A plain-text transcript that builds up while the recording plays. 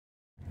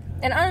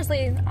And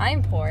honestly,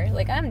 I'm poor.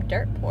 Like, I'm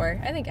dirt poor.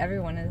 I think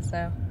everyone is,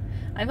 so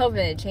I'm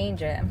hoping to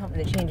change it. I'm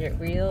hoping to change it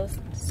real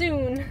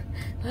soon.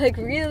 Like,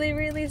 really,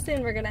 really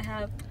soon. We're gonna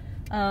have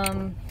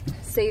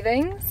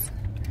savings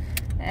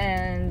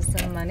and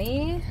some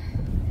money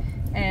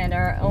and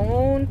our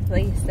own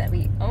place that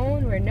we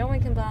own where no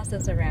one can boss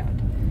us around.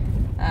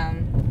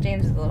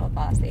 James is a little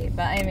bossy,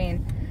 but I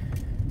mean,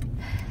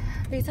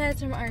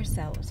 besides from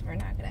ourselves, we're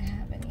not gonna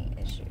have any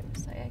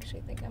issues. I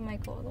actually think I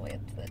might go all the way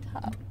up to the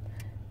top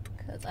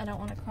because I don't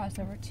want to cross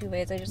over two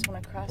ways. I just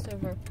want to cross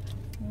over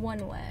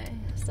one way.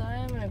 So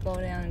I'm gonna go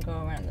down and go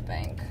around the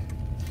bank.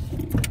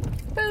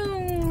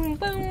 Boom,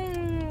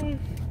 boom.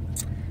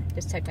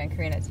 Just checked on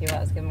Karina too.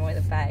 I was giving away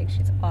the bag.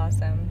 She's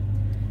awesome.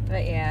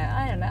 But yeah,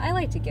 I don't know. I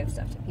like to give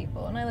stuff to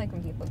people, and I like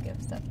when people give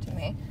stuff to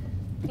me.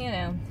 You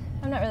know,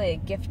 I'm not really a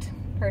gift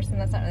person.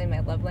 That's not really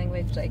my love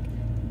language. Like,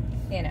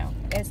 you know,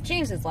 it's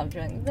James's love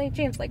doing. Like,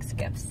 James likes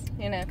gifts,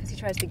 you know, because he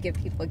tries to give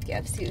people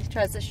gifts. He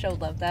tries to show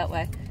love that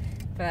way.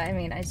 But I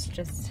mean, it's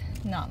just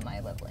not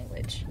my love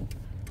language.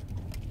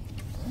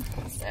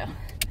 So,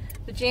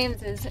 but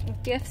James is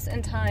gifts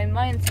and time.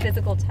 Mine's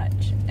physical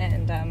touch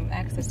and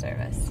acts of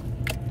service.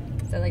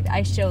 So like,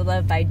 I show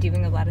love by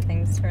doing a lot of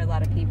things for a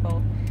lot of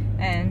people,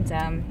 and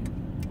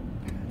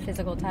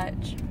physical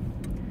touch.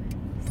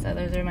 So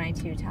those are my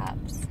two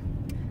tops.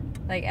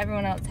 Like,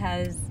 everyone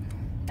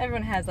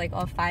has like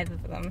all 5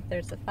 of them.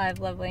 There's the 5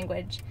 love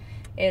language.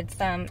 It's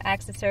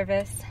acts of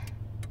service.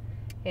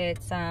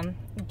 It's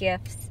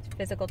gifts,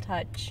 physical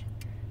touch.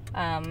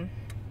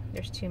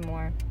 There's 2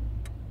 more.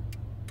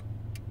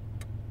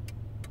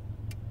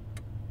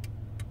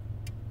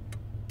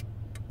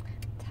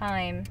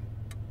 Time.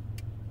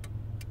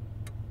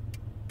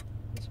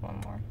 There's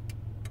 1 more.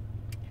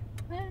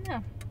 I don't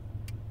know.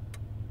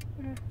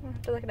 I'll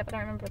have to look it up. I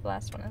don't remember what the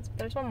last one is. But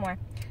there's 1 more.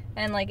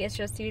 And like, it's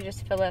just, you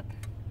just fill up,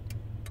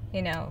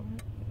 you know,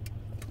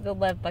 the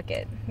love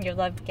bucket, your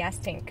love gas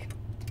tank.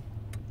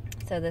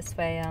 So this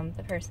way,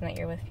 the person that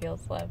you're with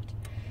feels loved.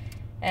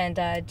 And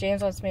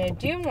James wants me to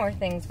do more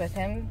things with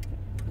him,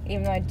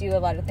 even though I do a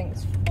lot of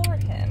things for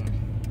him.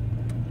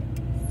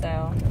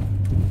 So,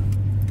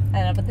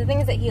 I don't know, but the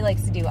things that he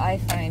likes to do, I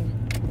find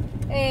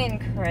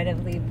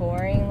incredibly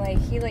boring. Like,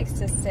 he likes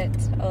to sit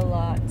a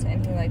lot,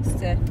 and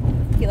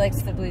he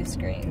likes the blue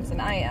screens,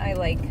 and I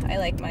like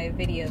my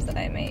videos that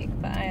I make,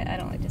 but I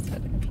don't like to sit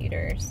at the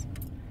computers.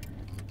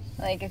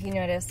 Like, if you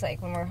notice,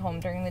 like, when we're home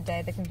during the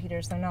day, the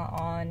computers are not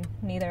on,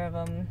 neither of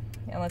them,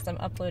 unless I'm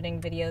uploading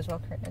videos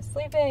while Kurt is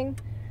sleeping,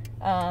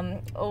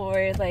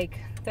 or like,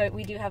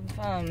 we do have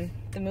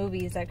the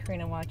movies that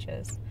Karina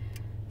watches,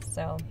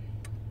 so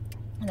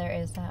there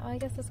is that. Oh, I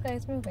guess this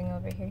guy's moving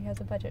over here. He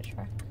has a budget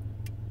truck.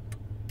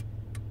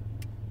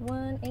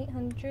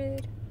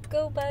 1-800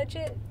 go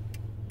budget.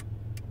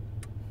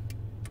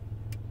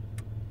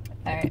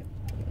 Alright.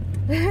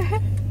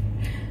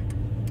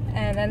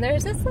 And then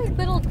there's this like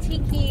little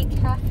tiki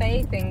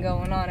cafe thing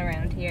going on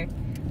around here,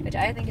 which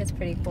I think is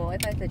pretty cool. I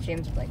thought that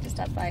James would like to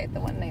stop by it the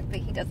one night, but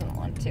he doesn't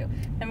want to.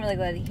 I'm really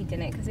glad that he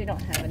didn't, because we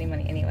don't have any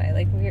money anyway.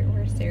 Like,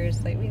 we're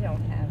seriously, we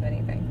don't have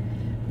anything.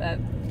 But,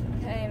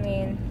 I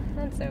mean,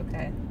 that's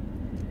okay.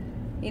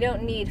 You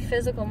don't need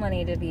physical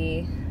money to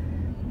be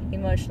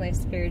emotionally,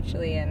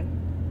 spiritually,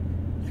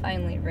 and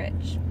finally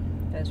rich.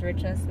 Because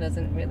richness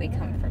doesn't really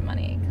come from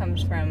money. It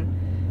comes from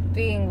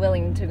being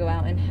willing to go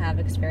out and have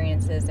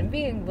experiences, and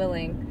being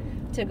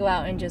willing to go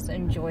out and just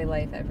enjoy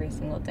life every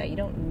single day. You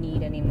don't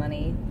need any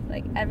money.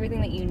 Like,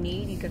 everything that you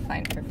need, you could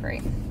find for free.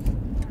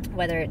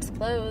 Whether it's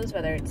clothes,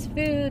 whether it's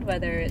food,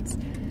 whether it's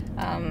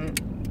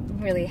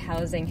really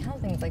housing.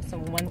 Housing is like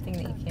one thing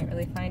that you can't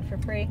really find for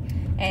free.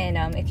 And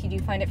if you do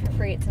find it for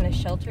free, it's in a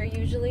shelter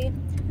usually,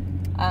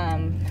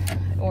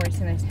 or it's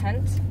in a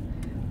tent,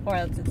 or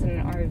else it's in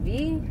an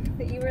RV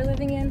that you were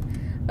living in.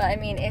 But I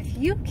mean, if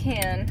you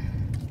can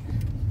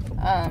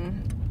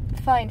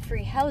find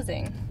free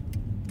housing,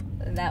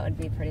 that would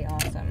be pretty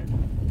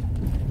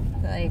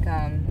awesome. Like,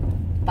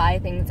 buy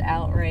things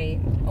outright,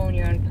 own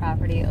your own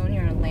property, own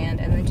your own land,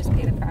 and then just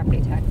pay the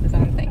property taxes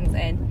on things,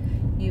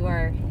 and you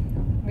are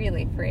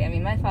really free. I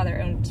mean, my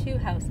father owned 2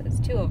 houses,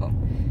 2 of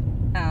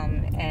them,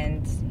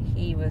 and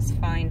he was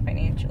fine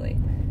financially,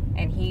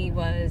 and he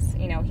was,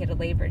 you know, he had a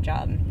labor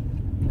job,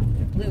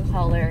 blue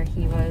collar.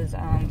 He was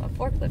a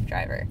forklift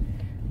driver,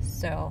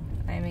 so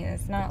I mean,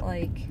 it's not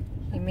like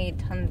he made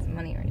tons of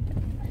money or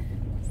anything.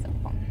 So,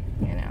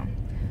 you know.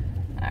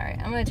 Alright,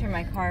 I'm going to turn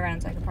my car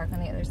around so I can park on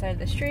the other side of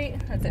the street.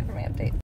 That's it for my update.